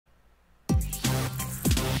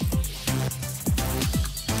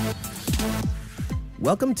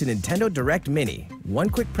Welcome to Nintendo Direct Mini, one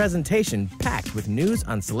quick presentation packed with news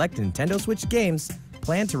on select Nintendo Switch games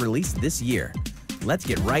planned to release this year. Let's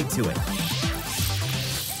get right to it.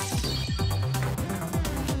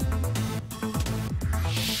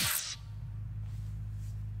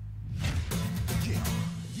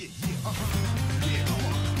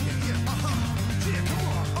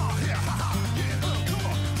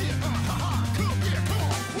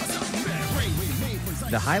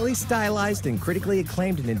 The highly stylized and critically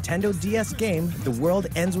acclaimed Nintendo DS game, The World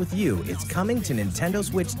Ends With You, is coming to Nintendo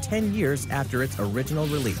Switch 10 years after its original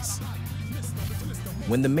release.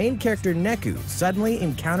 When the main character Neku suddenly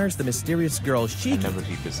encounters the mysterious girl Shiki,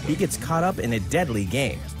 he gets caught up in a deadly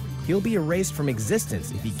game. He'll be erased from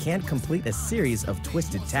existence if he can't complete a series of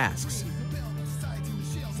twisted tasks.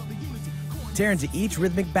 Tear into each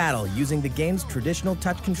rhythmic battle using the game's traditional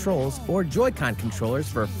touch controls or Joy-Con controllers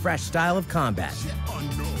for a fresh style of combat.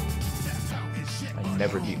 I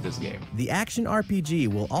never beat this game. The action RPG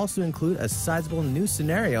will also include a sizable new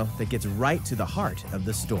scenario that gets right to the heart of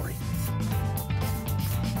the story.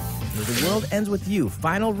 The World Ends With You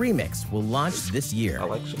Final Remix will launch this year.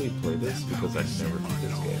 I'll actually play this because I never beat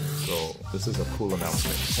this game, so this is a cool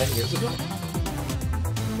announcement. 10 years ago?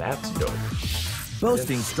 That's dope.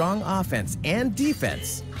 Boasting strong offense and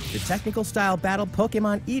defense, the technical style battle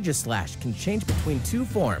Pokemon Aegislash can change between two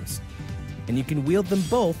forms, and you can wield them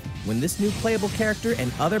both when this new playable character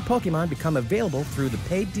and other Pokemon become available through the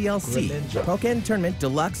paid DLC, Pokken Tournament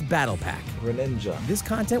Deluxe Battle Pack. Greninja. This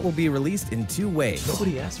content will be released in two ways.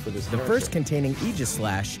 Nobody asked for this The character. first containing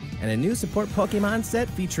Aegislash and a new support Pokemon set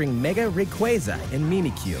featuring Mega Rayquaza and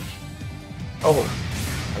Mimikyu. Oh,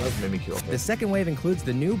 I love Mimikyu. Okay. The second wave includes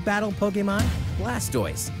the new battle Pokemon,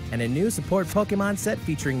 Blastoise, and a new support Pokemon set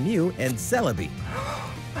featuring Mew and Celebi.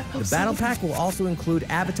 The battle pack will also include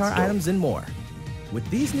avatar items and more. With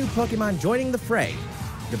these new Pokemon joining the fray,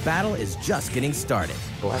 the battle is just getting started.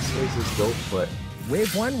 Blastoise is dope, but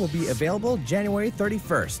Wave 1 will be available January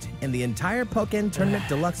 31st, and the entire Pokken Tournament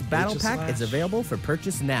Deluxe Battle Pack is available for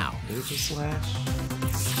purchase now. Aegislash.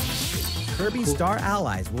 Kirby Star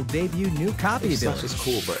Allies will debut new copy Aegislash abilities. is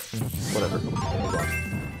cool, but whatever. Move on.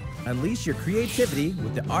 Unleash your creativity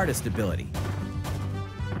with the Artist ability,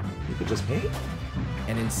 You could just paint?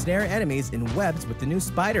 and ensnare enemies in webs with the new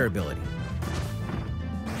Spider ability.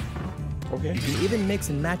 Okay. You can even mix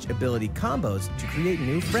and match ability combos to create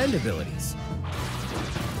new friend abilities.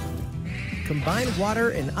 Combine water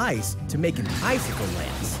and ice to make an icicle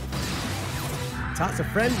lance. Toss a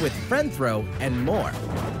friend with friend throw and more.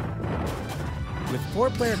 With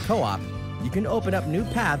 4-player co-op, you can open up new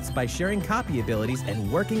paths by sharing copy abilities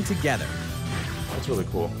and working together. That's really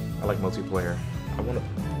cool. I like multiplayer. I wonder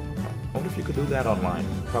if you could do that online.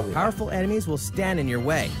 Probably. Powerful enemies will stand in your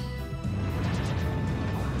way,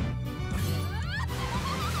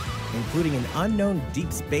 including an unknown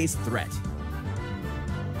deep space threat.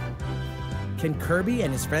 Can Kirby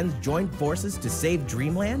and his friends join forces to save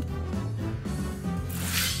Dreamland?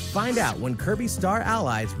 Find out when Kirby Star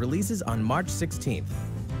Allies releases on March 16th.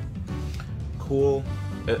 Cool.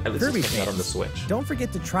 At least Kirby it's coming out on the fans, Switch. don't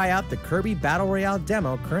forget to try out the Kirby Battle Royale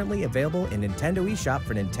demo currently available in Nintendo eShop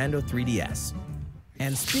for Nintendo 3DS.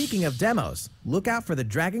 And speaking of demos, look out for the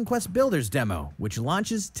Dragon Quest Builders demo, which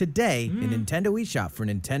launches today in Nintendo eShop for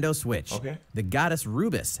Nintendo Switch. Okay. The goddess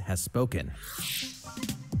Rubis has spoken.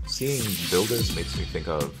 Seeing builders makes me think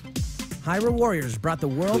of Hyrule Warriors brought the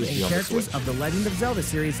world Please and be on the characters Switch. of the Legend of Zelda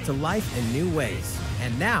series to life in new ways.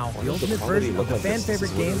 And now, Why the does the ultimate quality version look of the like this? fan-favorite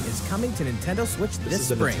This is game weird. is coming to Nintendo Switch this is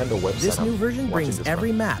the spring. Nintendo website This new I'm version watching brings this every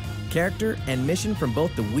from. map, character, and mission from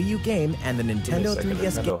both the Wii U game and the Give me a Nintendo second,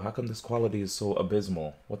 3DS Nintendo, how come this quality is so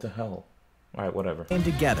abysmal? What the hell? Alright, whatever. game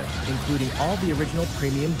together, including all the original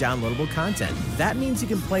premium downloadable content. That means you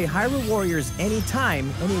can play Hyrule Warriors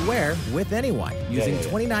anytime, anywhere, with anyone, using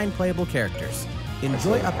 29 playable characters.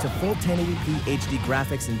 Enjoy up to full 1080p HD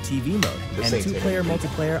graphics in TV mode, This and ain't 2-player 1080p.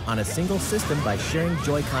 multiplayer on a single system by sharing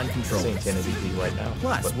Joy-Con This controllers. ain't 1080p right now.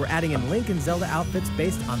 Plus, but we're adding in Link and Zelda outfits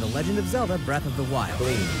based on The Legend of Zelda Breath of the Wild.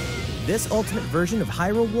 clean. This ultimate version of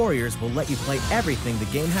Hyrule Warriors will let you play everything the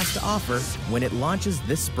game has to offer when it launches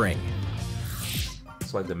this spring.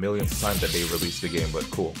 It's like the millionth time that they released the game, but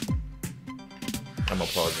cool. I'm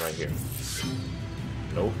applause right here.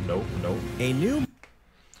 Nope, nope, nope. A new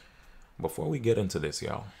Before we get into this,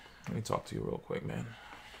 y'all, let me talk to you real quick, man.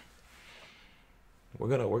 We're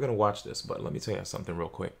gonna watch this, but let me tell you something real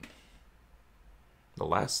quick. The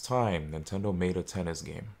last time Nintendo made a tennis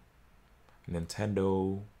game,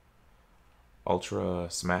 Nintendo Ultra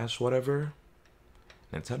Smash, whatever.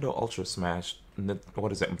 Nintendo Ultra Smash.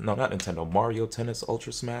 What is it? No, not Nintendo. Mario Tennis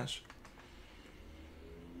Ultra Smash.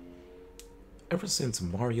 ever since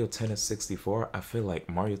Mario Tennis 64, I feel like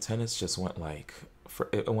Mario Tennis just went like,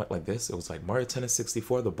 it went like this. It was like Mario Tennis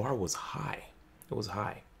 64, the bar was high. It was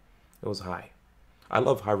high. It was high. I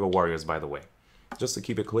love Hyrule Warriors, by the way. Just to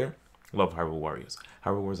keep it clear, love Hyrule Warriors.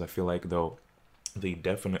 Hyrule Warriors, I feel like, though, they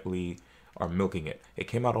definitely are milking it. It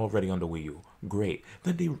came out already on the Wii U. Great.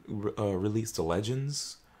 Then they released the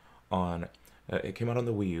Legends on... it came out on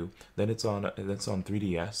the Wii U. Then it's on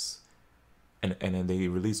 3DS. And then they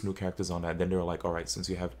released new characters on that. Then they were like, all right, since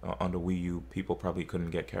you have on the Wii U, people probably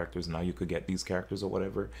couldn't get characters. Now you could get these characters or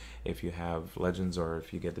whatever if you have Legends or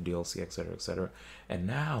if you get the DLC, etc., etc. And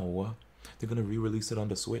now they're gonna re-release it on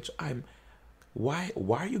the Switch. Why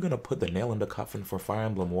are you gonna put the nail in the coffin for Fire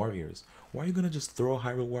Emblem Warriors? Why are you gonna just throw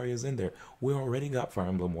Hyrule Warriors in there? We already got Fire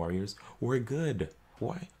Emblem Warriors. We're good.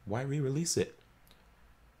 Why re-release it?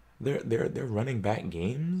 They're running back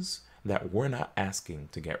games that we're not asking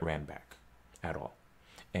to get ran back at all.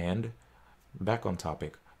 And back on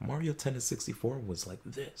topic, Mario Tennis 64 was like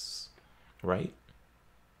this, right?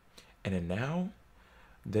 And then now,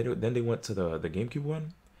 then they went to the GameCube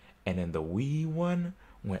one, and then the Wii one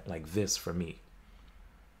went like this for me.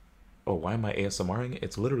 Oh, why am I ASMRing?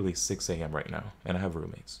 It's literally 6 a.m. right now, and I have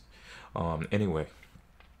roommates. Anyway,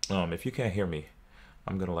 if you can't hear me,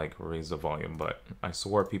 I'm gonna like raise the volume, but I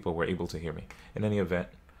swore people were able to hear me. In any event,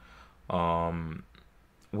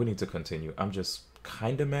 we need to continue. I'm just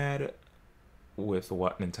kind of mad with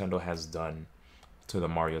what Nintendo has done to the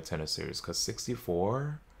Mario Tennis series, because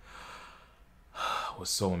 64 was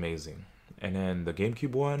so amazing. And then the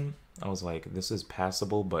GameCube one, I was like, this is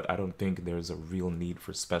passable, but I don't think there's a real need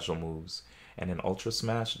for special moves. And then Ultra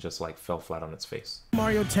Smash just like fell flat on its face.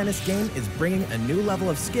 Mario Tennis game is bringing a new level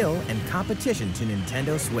of skill and competition to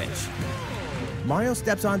Nintendo Switch. Mario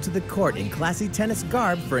steps onto the court in classy tennis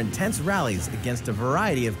garb for intense rallies against a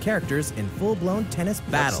variety of characters in full-blown tennis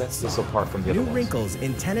battles. What sets this apart from the other New ones? wrinkles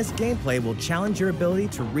in tennis gameplay will challenge your ability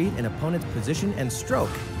to read an opponent's position and stroke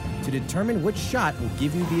to determine which shot will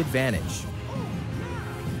give you the advantage.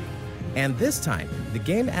 And this time, the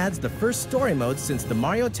game adds the first story mode since the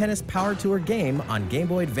Mario Tennis Power Tour game on Game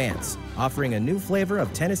Boy Advance, offering a new flavor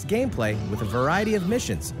of tennis gameplay with a variety of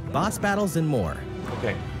missions, boss battles, and more.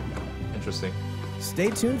 Okay, interesting. Stay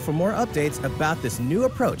tuned for more updates about this new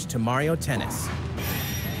approach to Mario Tennis.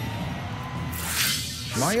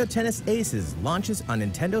 Mario Tennis Aces launches on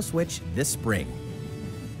Nintendo Switch this spring.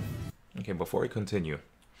 Okay, before we continue,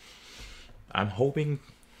 I'm hoping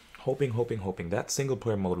that single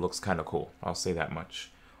player mode looks kind of cool. I'll say that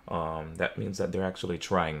much. That means that they're actually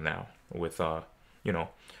trying now with, you know,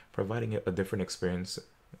 providing a different experience,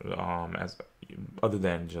 as other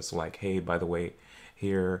than just like, hey, by the way,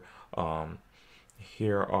 here are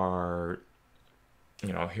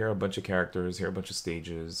a bunch of characters, here are a bunch of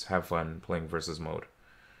stages, have fun playing versus mode.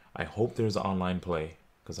 I hope there's online play,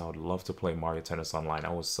 because I would love to play Mario Tennis online.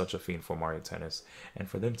 I was such a fiend for Mario Tennis, and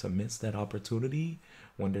for them to miss that opportunity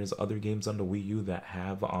when there's other games on the Wii U that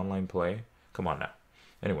have online play, come on now.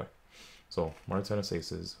 Anyway, so Mario Tennis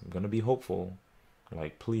Aces, I'm gonna be hopeful.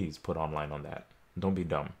 Like, please put online on that. Don't be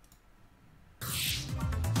dumb.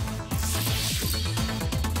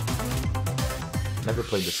 Never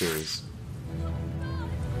played the series.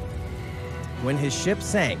 When his ship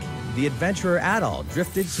sank, the adventurer Adol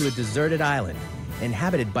drifted to a deserted island,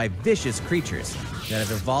 inhabited by vicious creatures that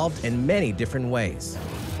have evolved in many different ways.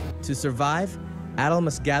 To survive, Adol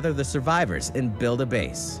must gather the survivors and build a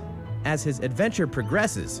base. As his adventure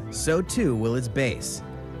progresses, so too will his base.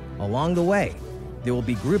 Along the way, there will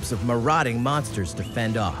be groups of marauding monsters to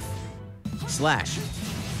fend off. Slash,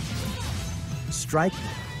 strike,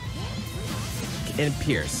 and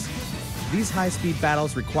pierce. These high-speed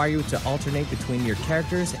battles require you to alternate between your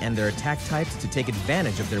characters and their attack types to take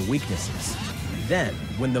advantage of their weaknesses. Then,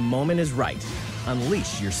 when the moment is right,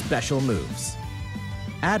 unleash your special moves.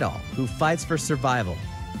 Adol, who fights for survival,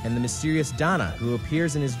 and the mysterious Dana, who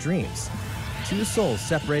appears in his dreams. Two souls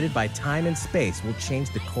separated by time and space will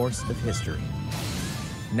change the course of history.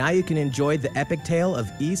 Now you can enjoy the epic tale of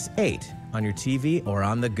Ys 8 on your TV or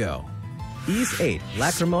on the go. Ys 8,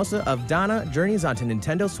 Lacrimosa of Dana journeys onto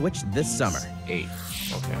Nintendo Switch this summer. 8.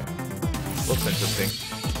 Okay. Looks interesting.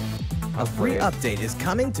 A free update is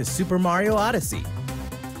coming to Super Mario Odyssey.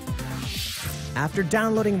 After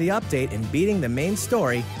downloading the update and beating the main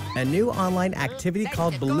story, a new online activity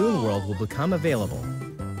called Balloon World will become available.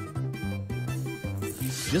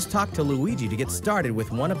 Just talk to Luigi to get started with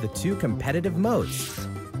one of the two competitive modes.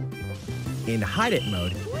 In Hide It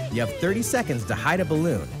mode, you have 30 seconds to hide a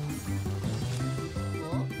balloon.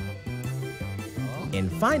 In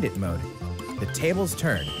Find It mode, the tables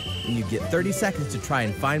turn, and you get 30 seconds to try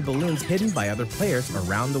and find balloons hidden by other players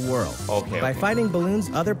around the world. By finding balloons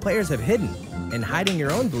other players have hidden and hiding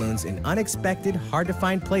your own balloons in unexpected,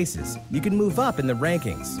 hard-to-find places, you can move up in the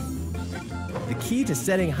rankings. The key to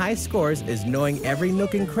setting high scores is knowing every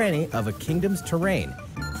nook and cranny of a kingdom's terrain.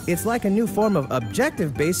 It's like a new form of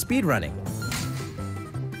objective-based speedrunning.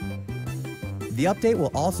 The update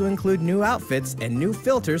will also include new outfits and new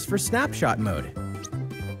filters for snapshot mode.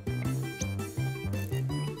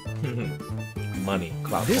 Money.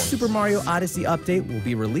 Cloud This coins. Super Mario Odyssey update will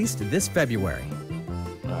be released this February.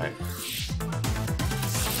 Alright.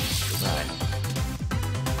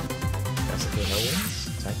 SNK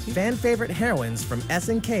heroines? Tag team? Fan favorite heroines from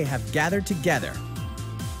SNK have gathered together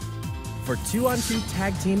for 2-on-2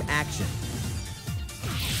 tag team action.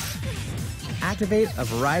 Activate a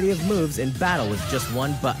variety of moves in battle with just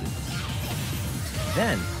one button.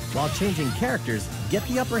 Then, while changing characters, get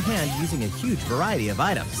the upper hand using a huge variety of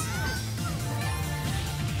items.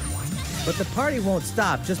 But the party won't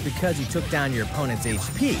stop just because you took down your opponent's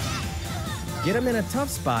HP. Get them in a tough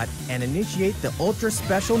spot and initiate the ultra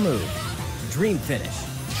special move, Dream Finish.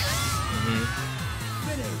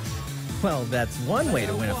 Well, that's one way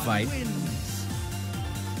to win a fight.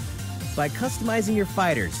 By customizing your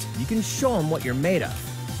fighters, you can show them what you're made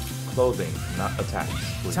of. Clothing, not attacks.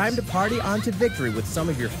 Please. Time to party on to victory with some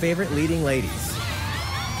of your favorite leading ladies.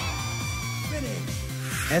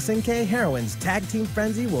 SNK Heroines Tag Team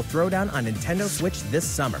Frenzy will throw down on Nintendo Switch this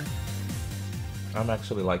summer. I'm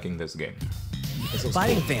actually liking this game. This is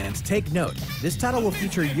Fighting cool. fans, take note. This title will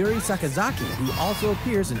feature Yuri Sakazaki, who also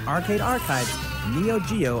appears in Arcade Archive's Neo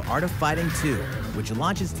Geo Art of Fighting 2, which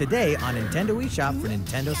launches today on Nintendo eShop for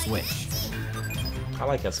Nintendo Switch. I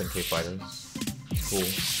like SNK fighters.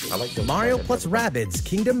 Cool. I like the Mario plus Rabbids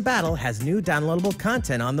Kingdom Battle has new downloadable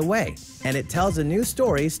content on the way, and it tells a new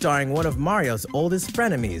story starring one of Mario's oldest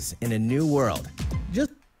frenemies in a new world.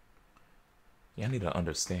 Just Yeah, I need to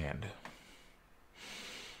understand.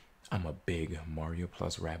 I'm a big Mario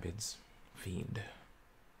plus Rabbids fiend.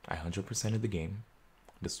 I 100%ed the game,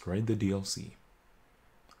 destroyed the DLC.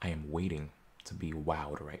 I am waiting to be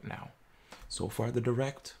wowed right now. So far, the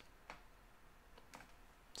Direct,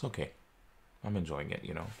 it's okay. I'm enjoying it,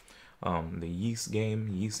 you know. The Yeast game,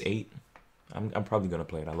 Yeast 8, I'm probably going to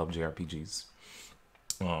play it. I love JRPGs.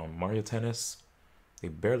 Mario Tennis, they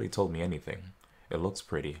barely told me anything. It looks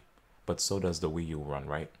pretty, but so does the Wii U run,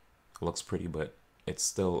 right? It looks pretty, but it's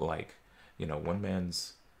still like, you know, one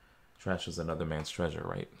man's trash is another man's treasure,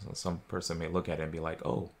 right? So some person may look at it and be like,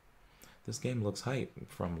 oh, this game looks hype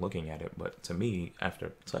from looking at it, but to me,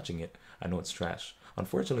 after touching it, I know it's trash.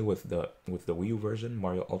 Unfortunately, with the Wii U version,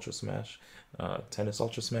 Mario Ultra Smash, Tennis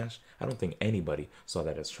Ultra Smash, I don't think anybody saw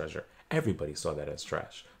that as treasure. Everybody saw that as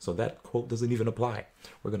trash. So that quote doesn't even apply.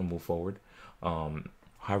 We're gonna move forward.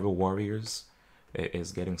 Hyrule Warriors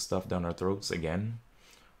is getting stuff down our throats again.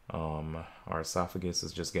 Our esophagus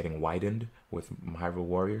is just getting widened with Hyrule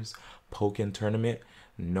Warriors. Pokken Tournament,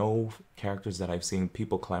 no characters that I've seen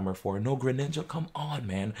people clamor for. No Greninja, come on,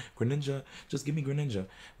 man. Greninja, just give me Greninja.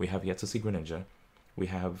 We have yet to see Greninja. We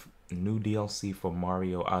have new DLC for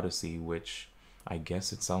Mario Odyssey, which I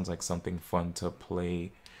guess it sounds like something fun to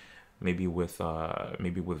play, maybe with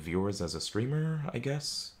viewers as a streamer, I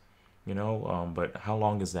guess. You know, but how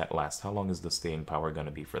long does that last? How long is the staying power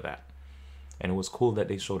gonna be for that? And it was cool that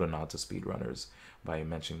they showed a nod to speedrunners by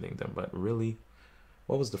mentioning them. But really,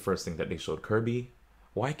 what was the first thing that they showed? Kirby?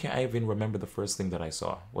 Why can't I even remember the first thing that I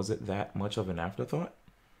saw? Was it that much of an afterthought?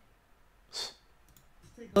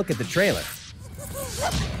 look at the trailer.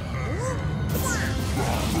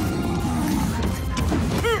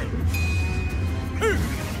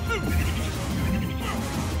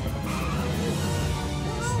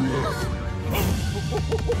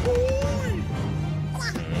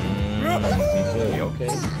 Okay.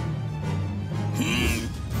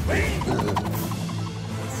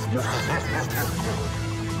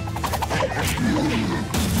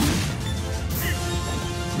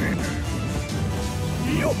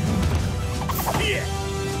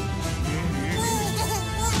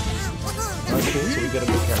 Okay, so we get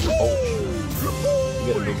a new character. Oh, we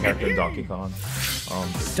get a new character in Donkey Kong.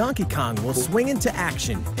 Donkey Kong will swing into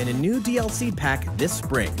action in a new DLC pack this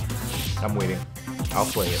spring. I'm waiting. I'll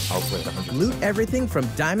play it. 100%. Loot everything from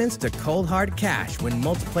diamonds to cold hard cash when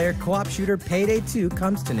multiplayer co-op shooter Payday 2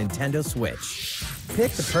 comes to Nintendo Switch.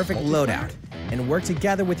 Pick the perfect loadout and work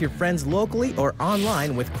together with your friends locally or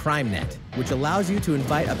online with CrimeNet, which allows you to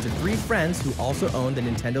invite up to 3 friends who also own the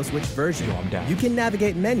Nintendo Switch version. Yo, I'm down. You can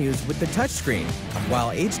navigate menus with the touchscreen,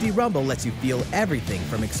 while HD Rumble lets you feel everything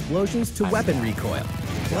from explosions to weapon recoil.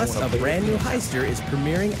 Plus, a brand new heister is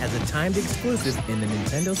premiering as a timed exclusive in the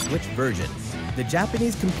Nintendo Switch version. The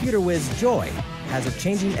Japanese computer whiz Joy has a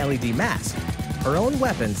changing LED mask, her own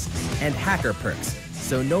weapons, and hacker perks,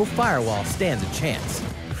 so no firewall stands a chance.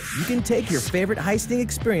 You can take your favorite heisting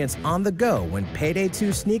experience on the go when Payday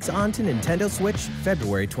 2 sneaks onto Nintendo Switch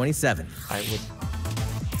February 27th. I would.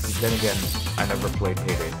 Then again, I never played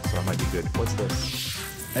Payday, so that might be good. What's this?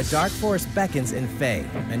 A dark forest beckons in Fae,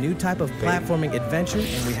 a new type of platforming adventure,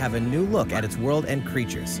 and we have a new look at its world and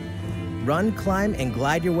creatures. Run, climb, and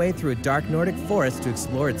glide your way through a dark Nordic forest to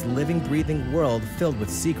explore its living, breathing world filled with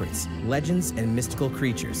secrets, legends, and mystical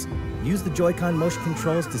creatures. Use the Joy-Con motion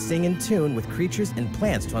controls to sing in tune with creatures and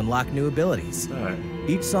plants to unlock new abilities.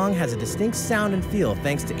 Each song has a distinct sound and feel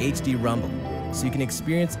thanks to HD Rumble, so you can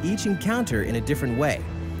experience each encounter in a different way.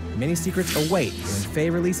 Many secrets await when Fae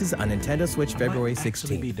releases on Nintendo Switch February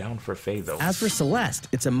 16th. Be down for Fae, though. As for Celeste,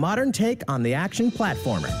 it's a modern take on the action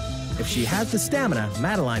platformer. If she has the stamina,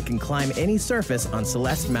 Madeline can climb any surface on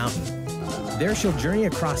Celeste Mountain. There she'll journey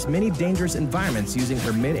across many dangerous environments using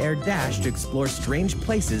her mid-air dash to explore strange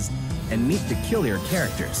places and meet peculiar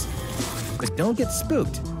characters. But don't get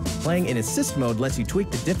spooked. Playing in assist mode lets you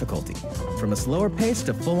tweak the difficulty, from a slower pace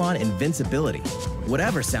to full-on invincibility.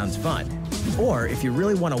 Whatever sounds fun. Or if you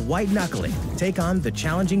really want to white-knuckle it, take on the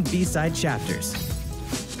challenging B-side chapters.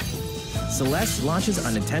 Celeste launches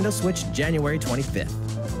on Nintendo Switch January 25th.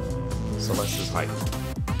 Celeste is hype.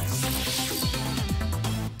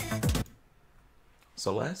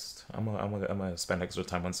 Celeste? I'm gonna spend extra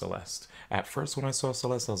time on Celeste. At first, when I saw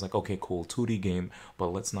Celeste, I was like, okay, cool, 2D game, but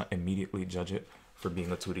let's not immediately judge it for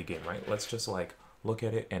being a 2D game, right? Let's just like look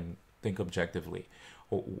at it and think objectively.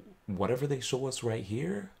 Whatever they show us right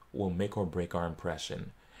here will make or break our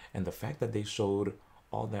impression. And the fact that they showed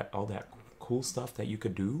all that cool stuff that you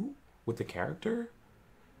could do with the character,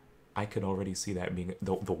 I could already see that being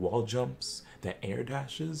the wall jumps, the air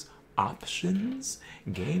dashes, options.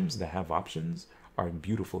 Games that have options are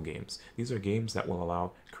beautiful games. These are games that will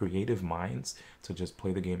allow creative minds to just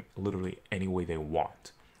play the game literally any way they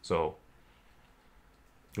want. So,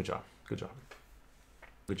 good job, good job,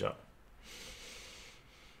 good job.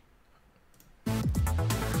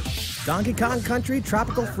 Donkey Kong Country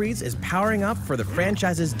Tropical Freeze is powering up for the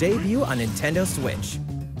franchise's debut on Nintendo Switch.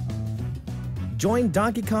 Join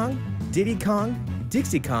Donkey Kong, Diddy Kong,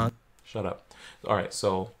 Dixie Kong. Shut up. All right,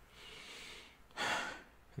 so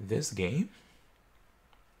this game,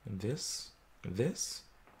 this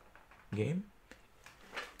game,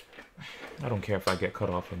 I don't care if I get cut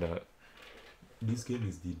off of that. This game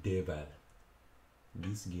is the devil.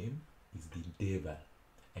 This game is the devil.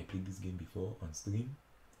 I played this game before on stream,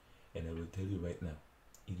 and I will tell you right now,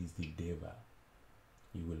 it is the devil.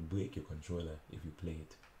 You will break your controller if you play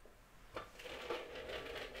it.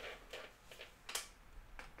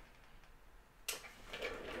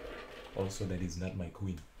 Also, that is not my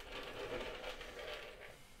queen.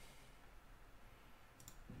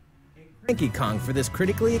 Cranky Kong for this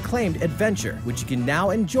critically acclaimed adventure, which you can now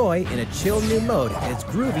enjoy in a chill new mode in its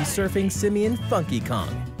groovy surfing simian Funky Kong.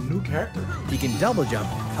 New character. He can double jump,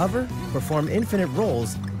 hover, perform infinite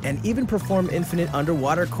rolls, and even perform infinite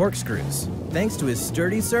underwater corkscrews. Thanks to his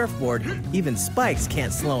sturdy surfboard, even spikes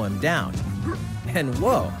can't slow him down. And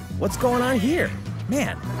whoa, what's going on here?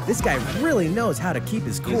 Man, this guy really knows how to keep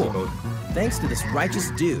his cool. Thanks to this righteous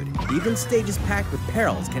dude, even stages packed with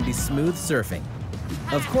perils can be smooth surfing.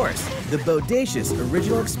 Of course, the bodacious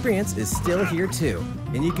original experience is still here too,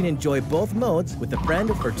 and you can enjoy both modes with a friend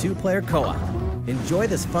for 2-player co-op. Enjoy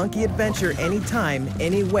this funky adventure anytime,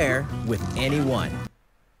 anywhere, with anyone.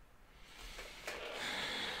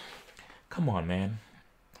 Come on, man.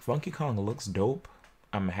 Funky Kong looks dope.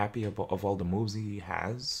 I'm happy of all the moves he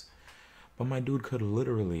has. But my dude could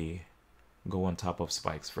literally go on top of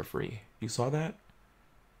spikes for free. You saw that?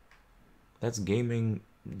 That's gaming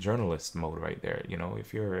journalist mode right there. You know,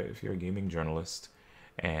 if you're a gaming journalist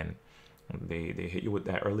and they hit you with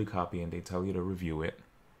that early copy and they tell you to review it,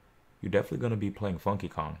 you're definitely gonna be playing Funky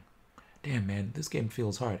Kong. Damn, man, this game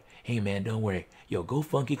feels hard. Hey, man, don't worry. Yo, go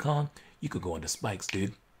Funky Kong. You could go on the spikes,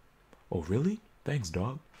 dude. Oh, really? Thanks,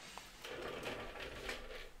 dog.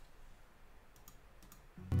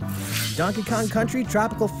 Donkey Kong Country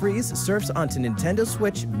Tropical Freeze surfs onto Nintendo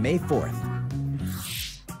Switch May 4th.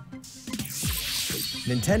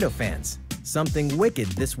 Nintendo fans, something wicked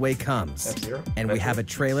this way comes. And we have a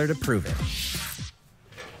trailer to prove it.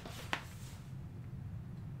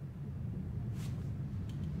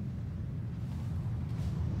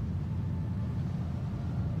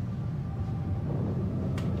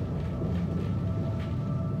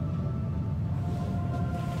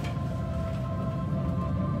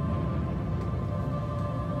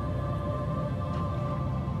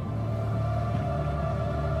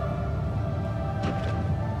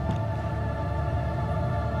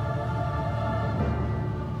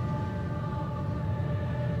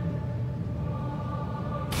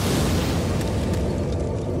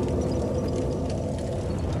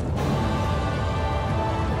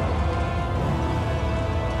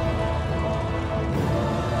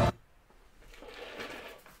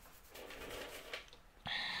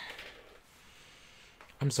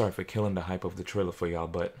 I'm sorry for killing the hype of the trailer for y'all,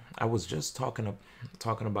 but I was just talking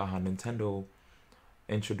about how Nintendo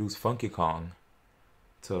introduced Funky Kong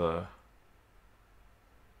to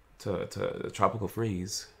Tropical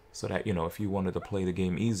Freeze, so that, you know, if you wanted to play the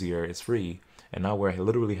game easier, it's free. And now we're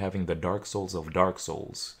literally having the Dark Souls of Dark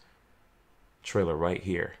Souls trailer right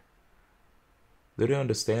here. Do they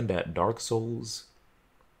understand that Dark Souls?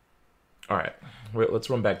 Alright, let's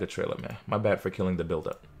run back the trailer, man. My bad for killing the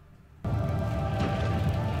build-up.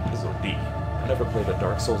 This is OD. I never played a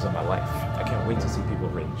Dark Souls in my life. I can't wait to see people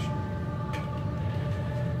rage.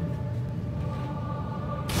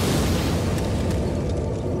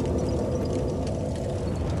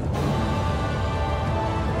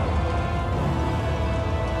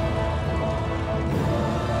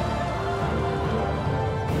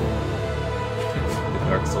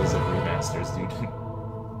 Dark Souls of remasters,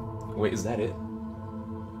 dude. Wait, is that it?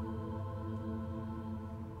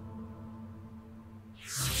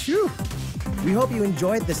 Phew! We hope you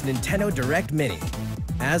enjoyed this Nintendo Direct Mini.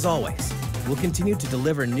 As always, we'll continue to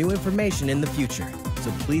deliver new information in the future,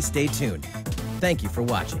 so please stay tuned. Thank you for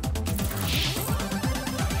watching.